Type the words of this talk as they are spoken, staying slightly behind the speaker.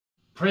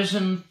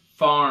Prison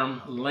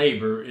farm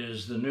labor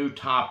is the new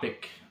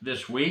topic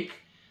this week.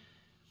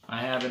 I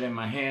have it in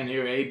my hand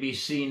here,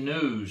 ABC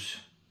News.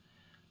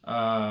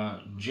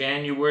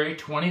 January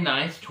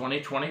 29th,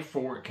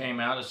 2024, it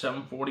came out at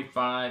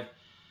 7:45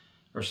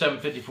 or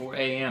 7:54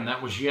 a.m.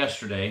 That was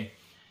yesterday.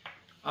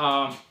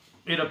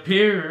 It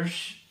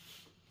appears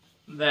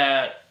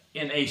that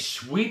in a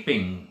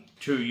sweeping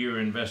 2-year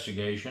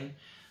investigation,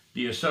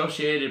 the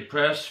Associated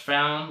Press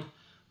found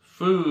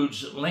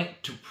foods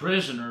linked to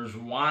prisoners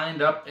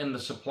wind up in the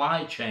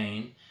supply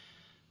chain,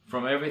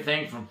 from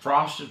everything from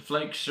Frosted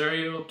Flakes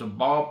cereal to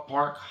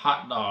ballpark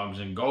hot dogs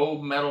and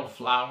gold medal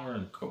flour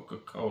and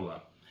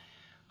Coca-Cola.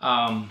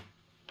 I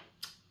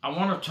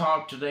want to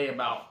talk today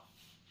about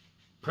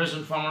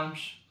prison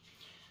farms.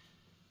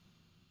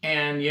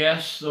 And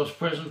yes, those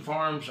prison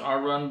farms are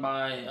run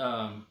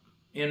by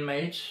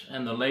inmates,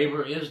 and the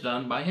labor is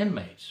done by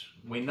inmates.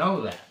 We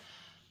know that.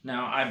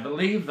 Now, I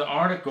believe the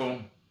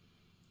article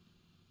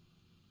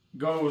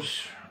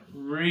goes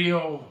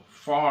real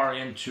far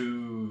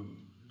into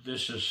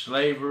this is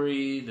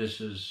slavery,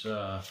 this is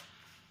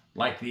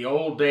like the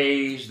old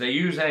days. They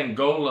use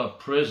Angola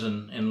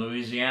prison in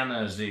Louisiana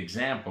as the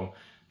example,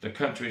 the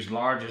country's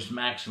largest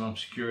maximum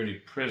security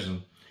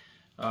prison.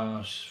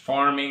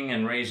 Farming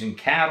and raising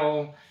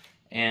cattle,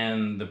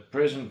 and the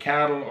prison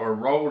cattle are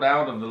rolled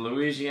out of the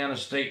Louisiana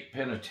State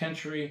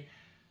Penitentiary,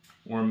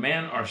 where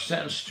men are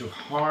sentenced to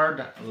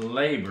hard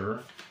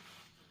labor,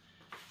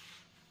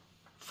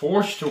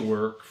 forced to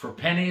work for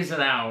pennies an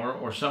hour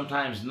or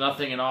sometimes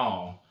nothing at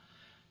all.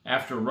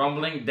 After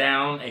rumbling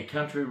down a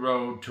country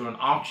road to an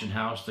auction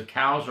house, the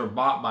cows are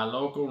bought by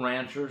local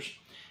ranchers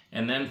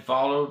and then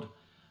followed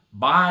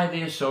by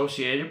the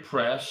Associated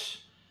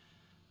Press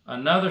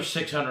another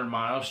 600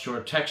 miles to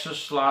a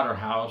Texas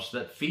slaughterhouse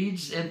that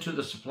feeds into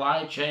the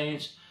supply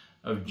chains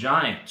of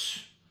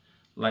giants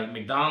like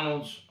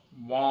McDonald's,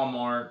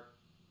 Walmart,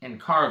 and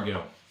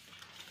Cargill.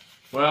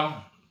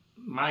 Well,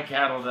 my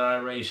cattle that I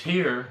raise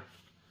here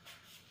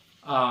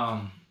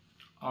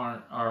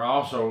are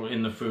also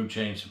in the food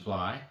chain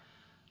supply.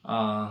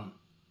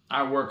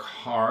 I work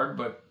hard,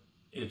 but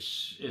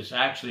it's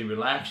actually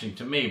relaxing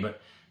to me.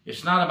 But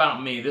it's not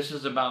about me. This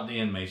is about the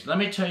inmates. Let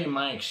me tell you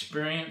my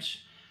experience,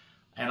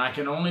 and I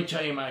can only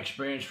tell you my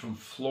experience from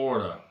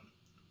Florida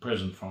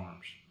prison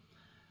farms.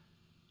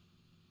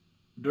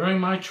 During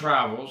my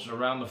travels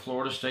around the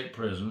Florida state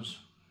prisons,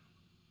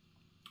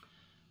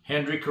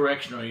 Hendry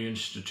Correctional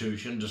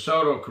Institution,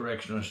 DeSoto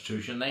Correctional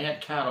Institution, they had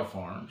cattle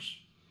farms.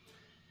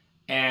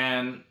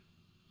 And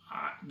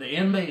the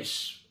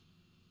inmates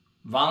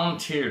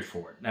volunteered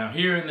for it. Now,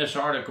 here in this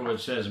article, it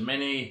says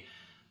many,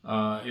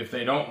 if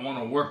they don't want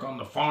to work on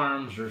the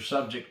farms, are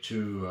subject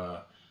to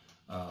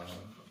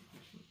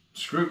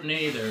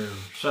scrutiny. They're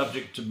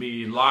subject to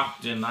be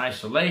locked in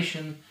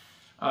isolation.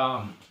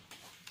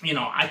 You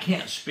know, I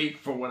can't speak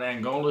for what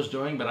Angola's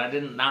doing, but I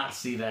did not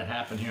see that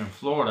happen here in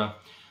Florida.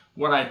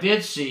 What I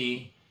did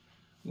see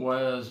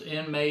was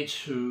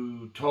inmates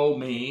who told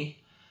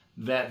me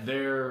that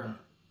their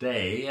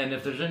day, and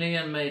if there's any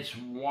inmates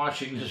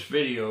watching this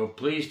video,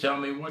 please tell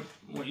me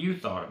what you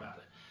thought about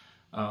it.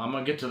 I'm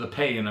going to get to the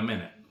pay in a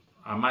minute.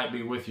 I might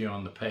be with you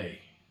on the pay,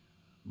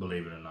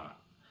 believe it or not.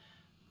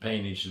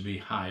 Pay needs to be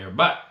higher.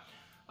 But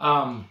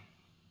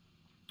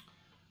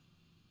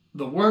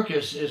the work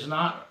is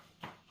not,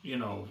 you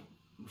know,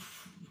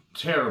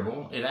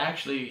 terrible. It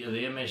actually,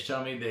 the inmates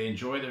tell me they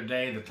enjoy their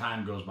day. The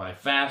time goes by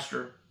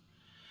faster.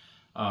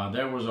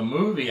 There was a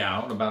movie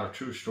out about a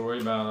true story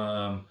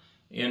about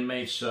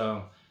inmates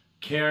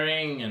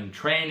carrying and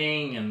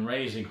training and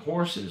raising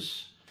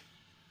horses.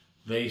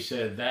 They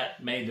said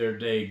that made their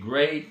day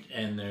great,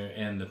 and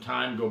the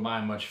time go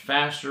by much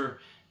faster,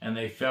 and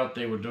they felt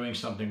they were doing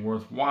something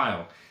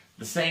worthwhile.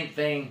 The same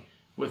thing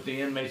with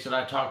the inmates that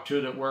I talked to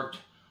that worked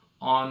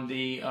on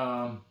the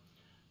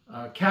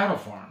cattle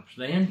farms.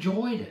 They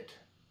enjoyed it.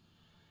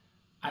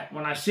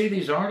 When I see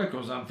these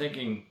articles, I'm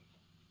thinking,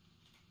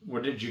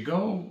 well, did you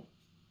go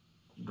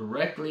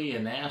directly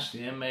and ask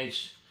the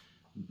inmates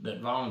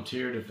that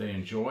volunteered if they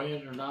enjoy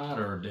it or not,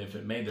 or if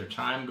it made their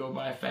time go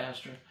by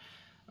faster?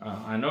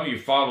 I know you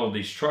followed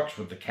these trucks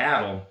with the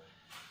cattle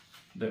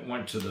that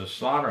went to the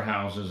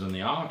slaughterhouses and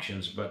the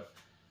auctions, but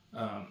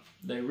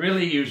they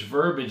really use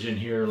verbiage in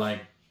here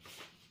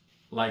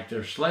like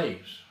they're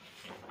slaves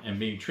and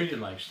being treated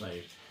like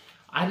slaves.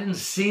 I didn't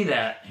see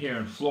that here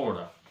in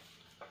Florida.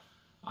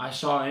 I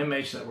saw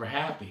inmates that were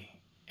happy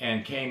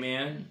and came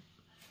in,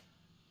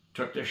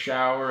 took their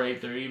shower,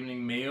 ate their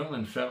evening meal,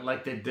 and felt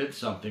like they did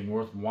something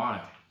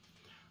worthwhile.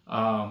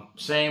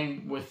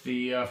 Same with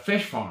the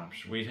fish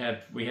farms. We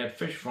had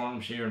fish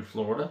farms here in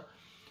Florida,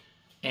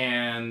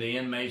 and the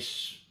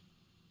inmates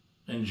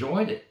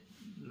enjoyed it,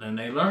 and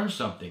they learned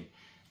something.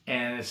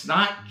 And it's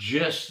not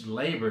just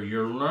labor.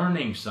 You're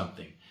learning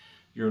something.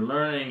 You're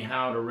learning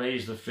how to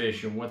raise the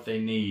fish and what they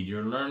need.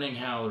 You're learning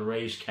how to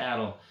raise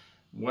cattle,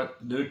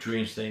 what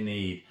nutrients they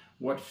need,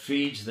 what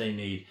feeds they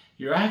need.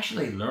 You're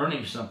actually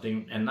learning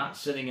something and not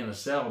sitting in a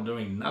cell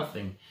doing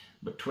nothing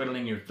but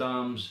twiddling your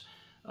thumbs,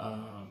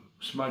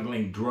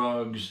 smuggling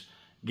drugs,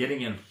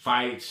 getting in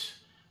fights.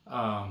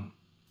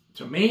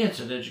 To me, it's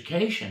an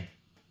education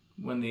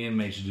when the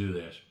inmates do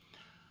this.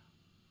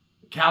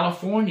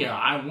 California,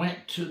 I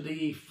went to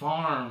the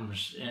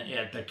farms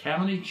at the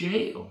county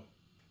jail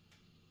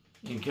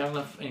in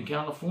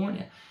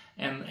California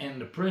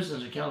and the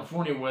prisons in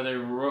California where they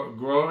were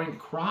growing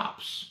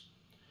crops.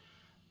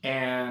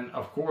 And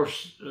of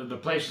course, the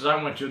places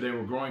I went to, they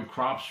were growing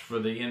crops for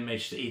the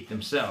inmates to eat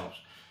themselves.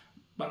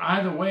 But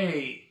either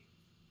way,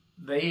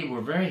 they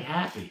were very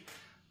happy.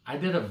 I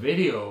did a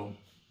video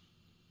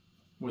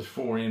with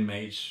 4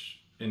 inmates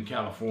in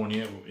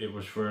California. It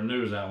was for a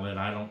news outlet.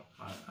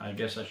 I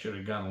guess I should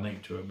have got a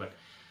link to it. But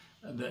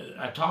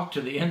I talked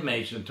to the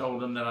inmates and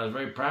told them that I was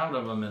very proud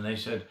of them. And they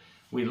said,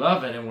 we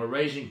love it and we're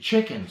raising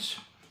chickens.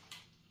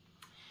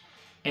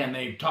 And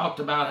they talked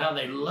about how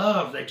they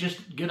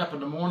just get up in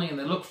the morning and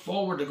they look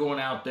forward to going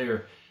out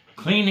there,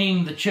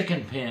 cleaning the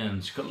chicken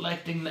pens,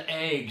 collecting the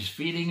eggs,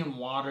 feeding and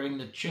watering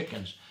the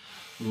chickens,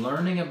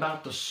 learning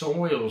about the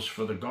soils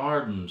for the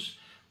gardens,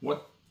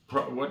 what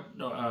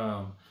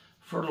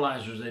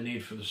fertilizers they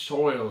need for the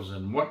soils,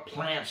 and what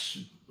plants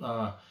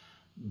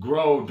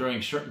grow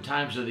during certain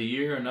times of the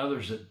year and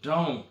others that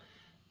don't,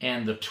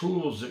 and the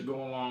tools that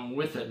go along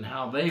with it and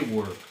how they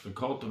work, the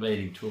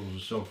cultivating tools and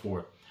so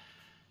forth.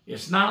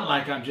 It's not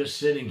like I'm just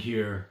sitting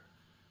here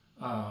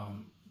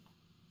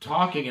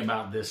talking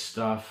about this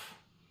stuff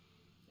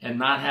and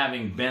not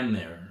having been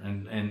there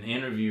and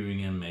interviewing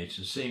inmates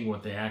and seeing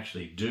what they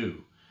actually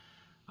do.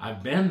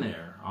 I've been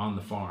there on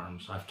the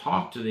farms. I've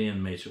talked to the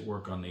inmates that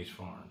work on these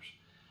farms.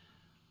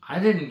 I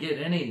didn't get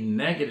any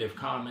negative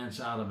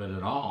comments out of it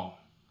at all.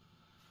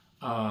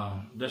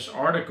 This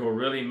article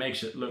really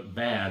makes it look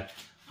bad.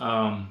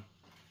 I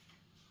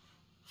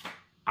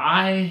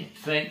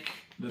think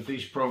that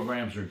these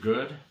programs are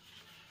good.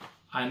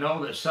 I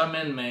know that some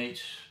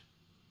inmates,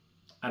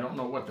 I don't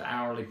know what the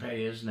hourly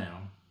pay is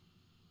now.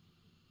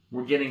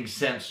 We're getting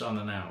cents on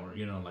an hour,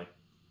 like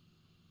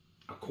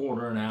a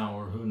quarter an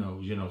hour, who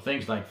knows,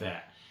 things like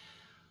that.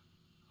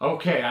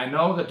 Okay, I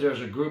know that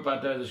there's a group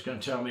out there that's going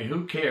to tell me,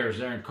 who cares?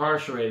 They're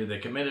incarcerated. They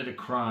committed a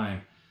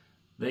crime.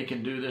 They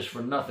can do this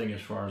for nothing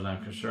as far as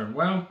I'm concerned.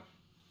 Well,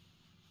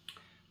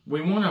 we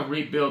want to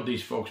rebuild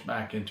these folks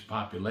back into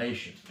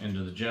population,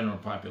 into the general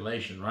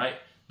population, right?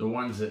 The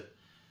ones that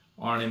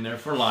aren't in there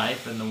for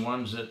life and the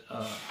ones that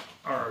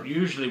are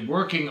usually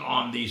working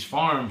on these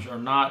farms are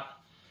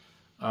not,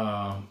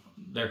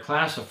 they're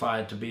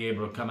classified to be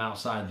able to come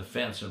outside the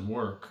fence and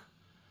work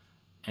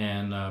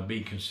and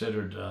be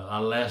considered a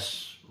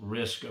less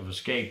risk of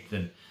escape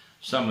than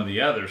some of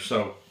the others.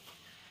 So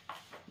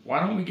why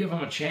don't we give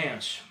them a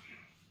chance?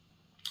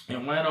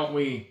 And why don't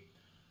we're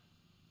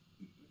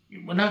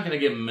not going to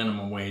give them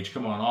minimum wage.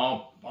 Come on,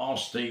 all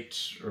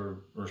states are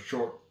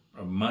short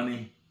of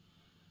money,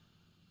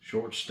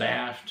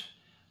 short-staffed,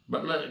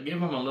 but give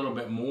them a little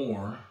bit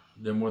more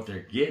than what they're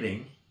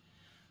getting.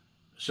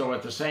 So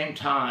at the same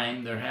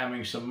time, they're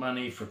having some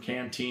money for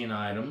canteen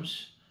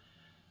items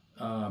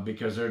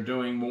because they're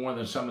doing more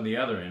than some of the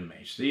other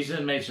inmates. These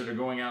inmates that are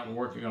going out and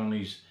working on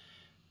these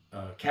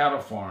cattle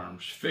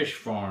farms, fish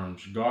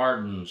farms,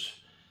 gardens,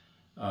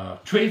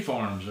 tree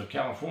farms of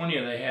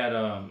California, they had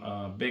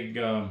a big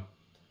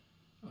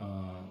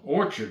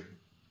orchard,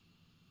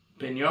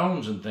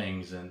 piñons and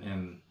things,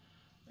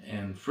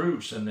 and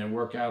fruits, and they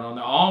work out on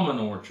the almond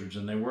orchards,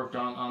 and they worked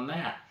on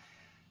that.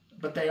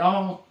 But they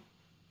all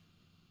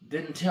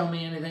didn't tell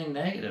me anything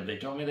negative. They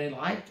told me they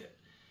liked it.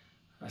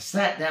 I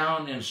sat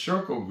down in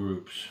circle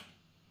groups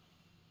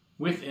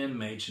with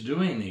inmates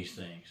doing these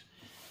things,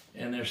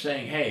 and they're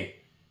saying, hey,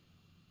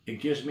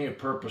 it gives me a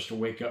purpose to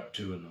wake up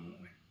to in the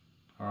morning.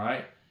 All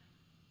right?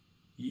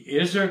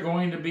 Is there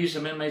going to be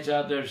some inmates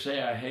out there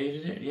say, I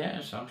hated it?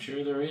 Yes, I'm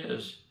sure there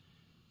is.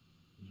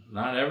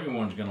 Not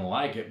everyone's going to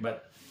like it,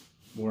 but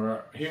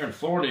we're here in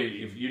Florida,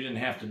 if you didn't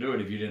have to do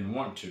it if you didn't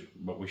want to,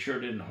 but we sure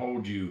didn't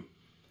hold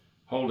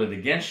it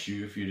against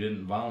you if you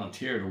didn't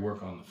volunteer to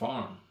work on the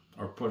farm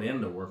or put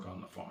in the work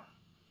on the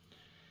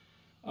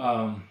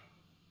farm.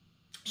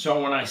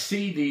 So when I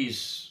see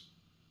these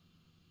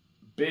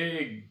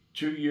big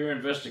 2-year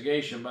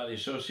investigation by the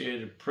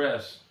Associated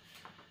Press,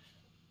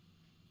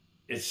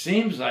 it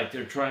seems like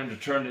they're trying to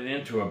turn it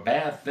into a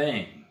bad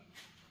thing.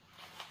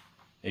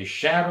 A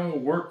shadow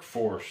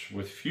workforce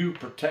with few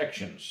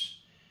protections.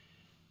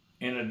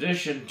 In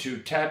addition to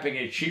tapping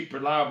a cheap,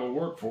 reliable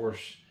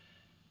workforce,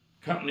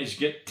 companies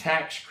get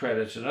tax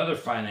credits and other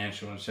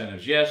financial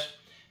incentives. Yes,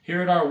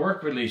 here at our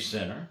work release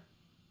center,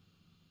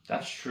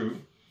 that's true.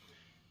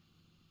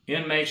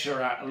 Inmates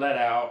are let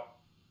out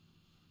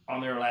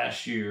on their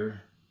last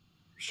year.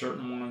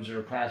 Certain ones that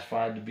are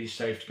classified to be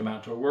safe to come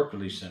out to a work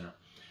release center.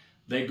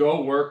 They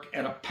go work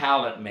at a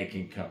pallet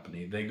making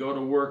company. They go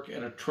to work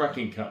at a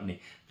trucking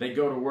company. They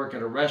go to work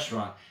at a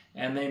restaurant.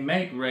 And they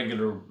make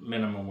regular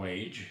minimum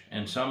wage.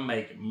 And some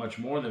make much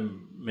more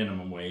than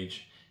minimum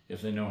wage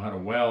if they know how to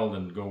weld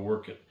and go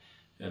work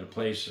at a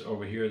place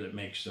over here that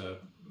makes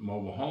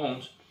mobile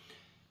homes.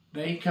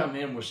 They come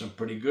in with some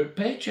pretty good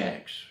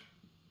paychecks,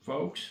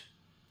 folks.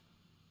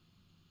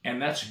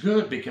 And that's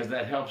good because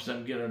that helps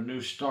them get a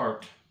new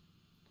start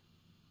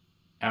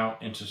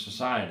out into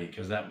society,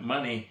 because that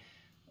money,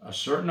 a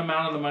certain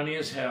amount of the money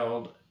is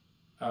held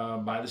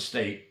by the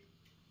state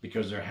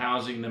because they're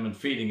housing them and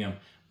feeding them,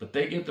 but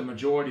they get the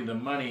majority of the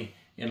money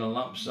in a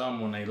lump sum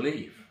when they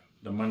leave,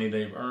 the money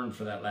they've earned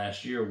for that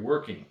last year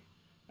working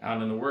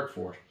out in the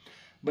workforce.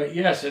 But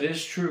yes, it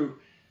is true,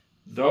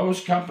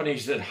 those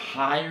companies that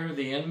hire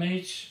the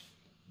inmates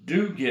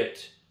do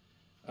get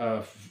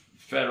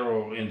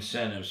federal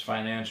incentives,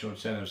 financial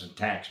incentives, and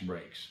tax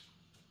breaks.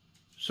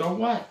 So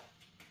what?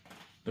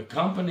 The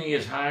company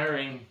is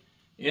hiring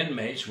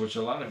inmates, which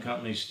a lot of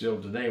companies still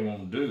today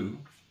won't do,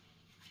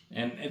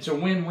 and it's a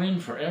win-win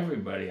for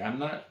everybody.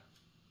 I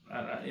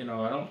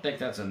don't think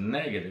that's a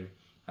negative.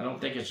 I don't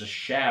think it's a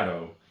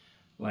shadow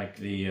like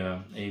the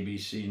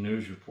ABC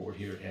News report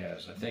here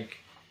has. I think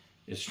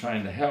it's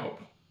trying to help.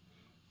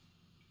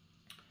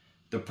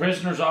 The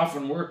prisoners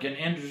often work in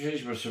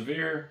industries with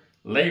severe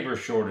labor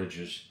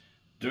shortages,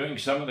 doing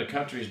some of the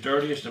country's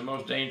dirtiest and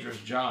most dangerous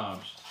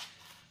jobs.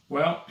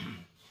 Well,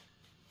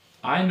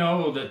 I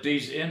know that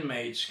these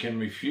inmates can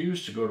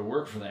refuse to go to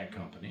work for that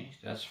company.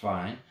 That's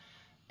fine.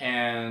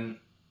 And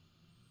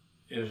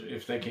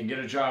if they can get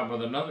a job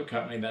with another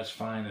company, that's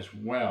fine as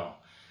well.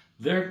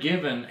 They're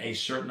given a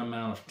certain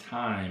amount of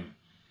time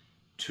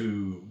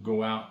to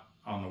go out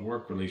on the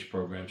work release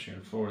programs here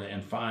in Florida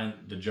and find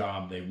the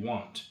job they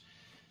want.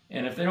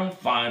 And if they don't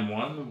find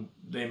one,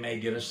 they may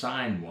get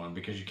assigned one,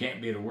 because you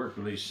can't be at a work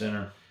release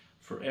center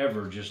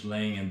forever just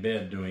laying in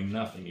bed doing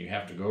nothing. You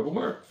have to go to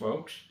work,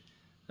 folks.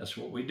 That's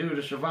what we do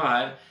to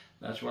survive.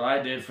 That's what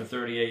I did for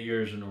 38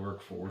 years in the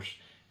workforce.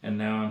 And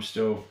now I'm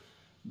still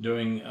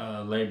doing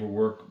labor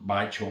work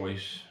by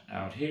choice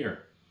out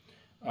here.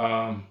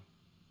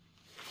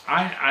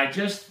 I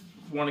just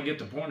want to get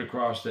the point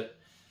across that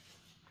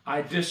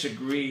I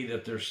disagree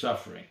that they're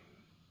suffering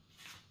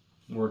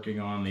working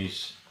on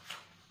these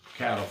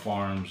cattle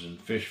farms and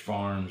fish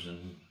farms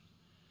and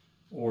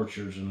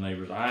orchards and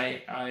labors.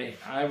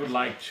 I would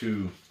like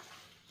to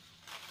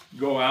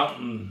go out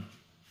and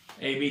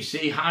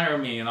ABC hire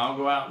me, and I'll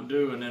go out and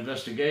do an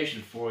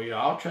investigation for you.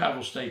 I'll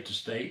travel state to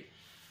state.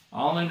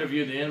 I'll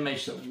interview the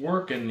inmates that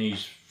work in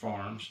these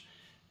farms,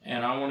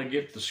 and I want to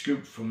get the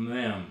scoop from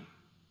them.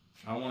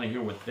 I want to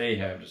hear what they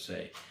have to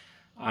say.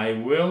 I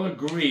will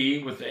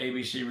agree with the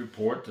ABC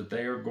report that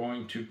they are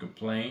going to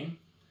complain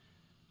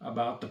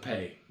about the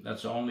pay.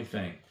 That's the only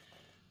thing.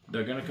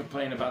 They're going to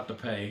complain about the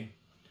pay,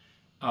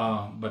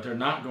 but they're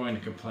not going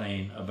to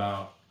complain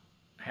about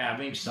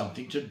having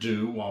something to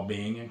do while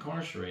being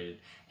incarcerated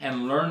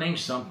and learning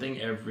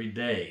something every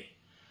day.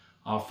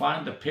 I'll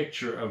find a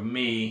picture of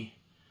me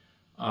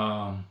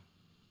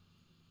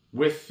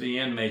with the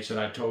inmates that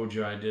I told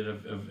you I did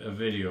a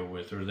video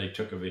with, or they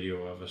took a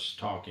video of us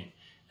talking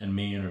and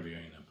me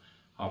interviewing them.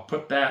 I'll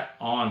put that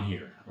on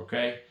here,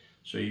 okay?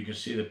 So you can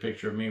see the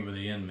picture of me with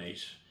the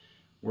inmates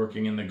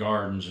working in the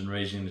gardens and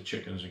raising the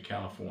chickens in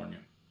California.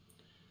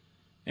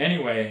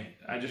 Anyway,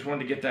 I just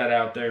wanted to get that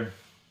out there.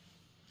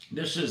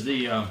 This is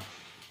the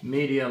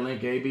media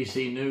link,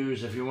 ABC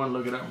News. If you want to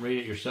look it up and read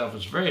it yourself,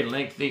 it's very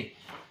lengthy.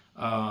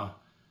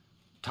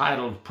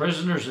 Titled,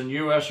 Prisoners in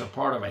U.S. Are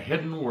Part of a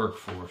Hidden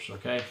Workforce,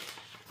 okay?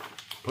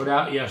 Put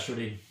out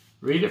yesterday.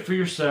 Read it for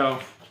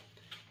yourself.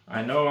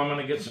 I know I'm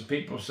going to get some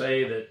people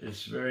say that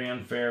it's very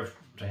unfair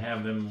to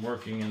have them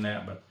working in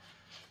that, but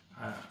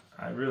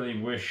I really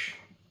wish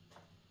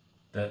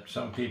that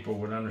some people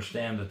would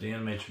understand that the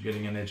inmates are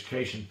getting an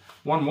education.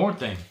 One more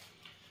thing.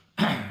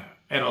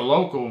 At a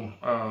local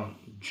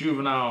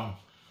juvenile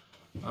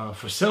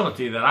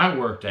facility that I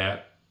worked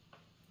at,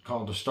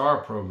 called the STAR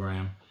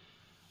program,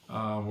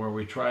 where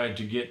we tried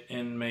to get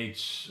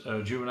inmates,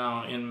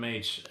 juvenile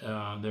inmates,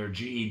 their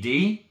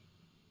GED,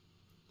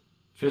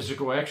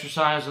 physical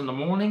exercise in the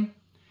morning,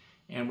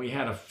 and we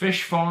had a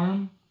fish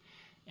farm,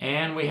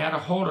 and we had a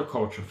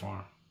horticulture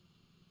farm.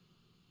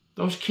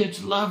 Those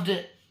kids loved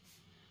it.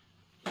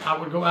 I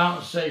would go out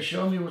and say,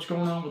 show me what's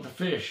going on with the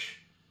fish.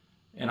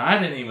 And I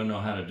didn't even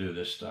know how to do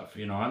this stuff.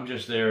 You know, I'm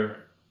just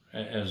there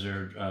as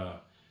their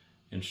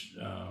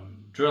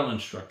drill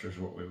instructors,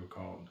 what we would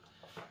call them.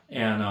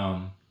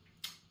 And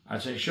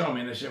I'd say, show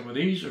me. And they said, well,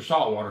 these are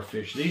saltwater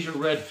fish. These are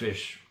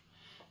redfish.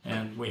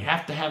 And we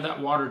have to have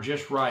that water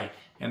just right.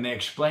 And they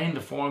explained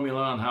the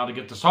formula on how to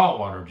get the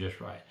saltwater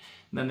just right.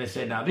 And then they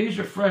said, now these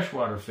are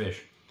freshwater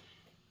fish.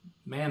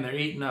 Man, they're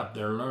eating up.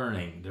 They're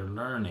learning. They're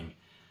learning.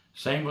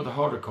 Same with the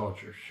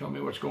horticulture. Show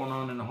me what's going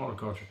on in the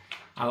horticulture.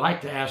 I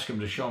like to ask them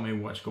to show me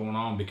what's going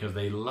on because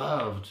they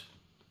loved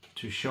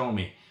to show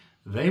me.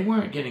 They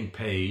weren't getting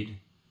paid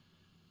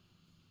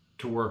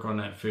to work on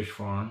that fish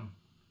farm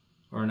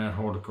or in that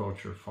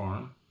horticulture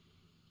farm.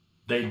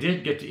 They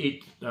did get to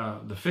eat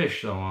the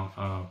fish, though,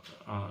 on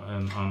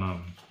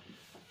a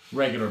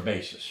regular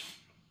basis.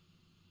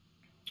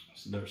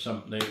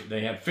 So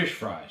they had fish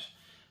fries.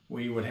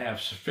 We would have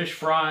fish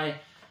fry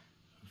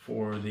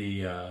for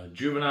the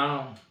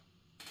juvenile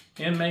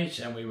inmates,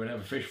 and we would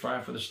have a fish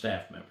fry for the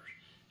staff members.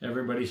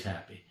 Everybody's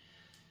happy.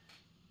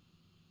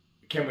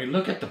 Can we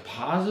look at the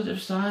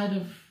positive side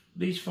of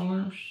these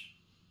farms?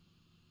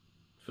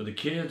 for the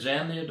kids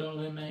and the adult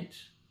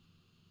inmates.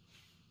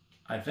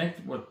 I think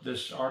what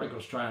this article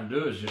is trying to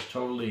do is just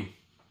totally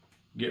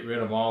get rid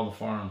of all the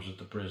farms at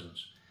the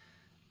prisons.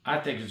 I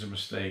think it's a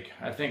mistake.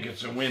 I think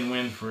it's a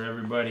win-win for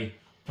everybody.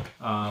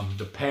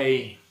 The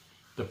pay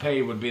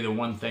would be the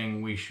one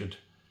thing we could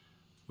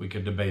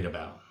debate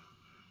about.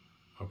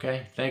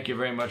 Okay, thank you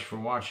very much for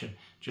watching.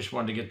 Just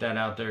wanted to get that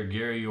out there.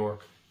 Gary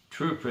York,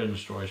 True Prison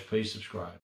Stories. Please subscribe.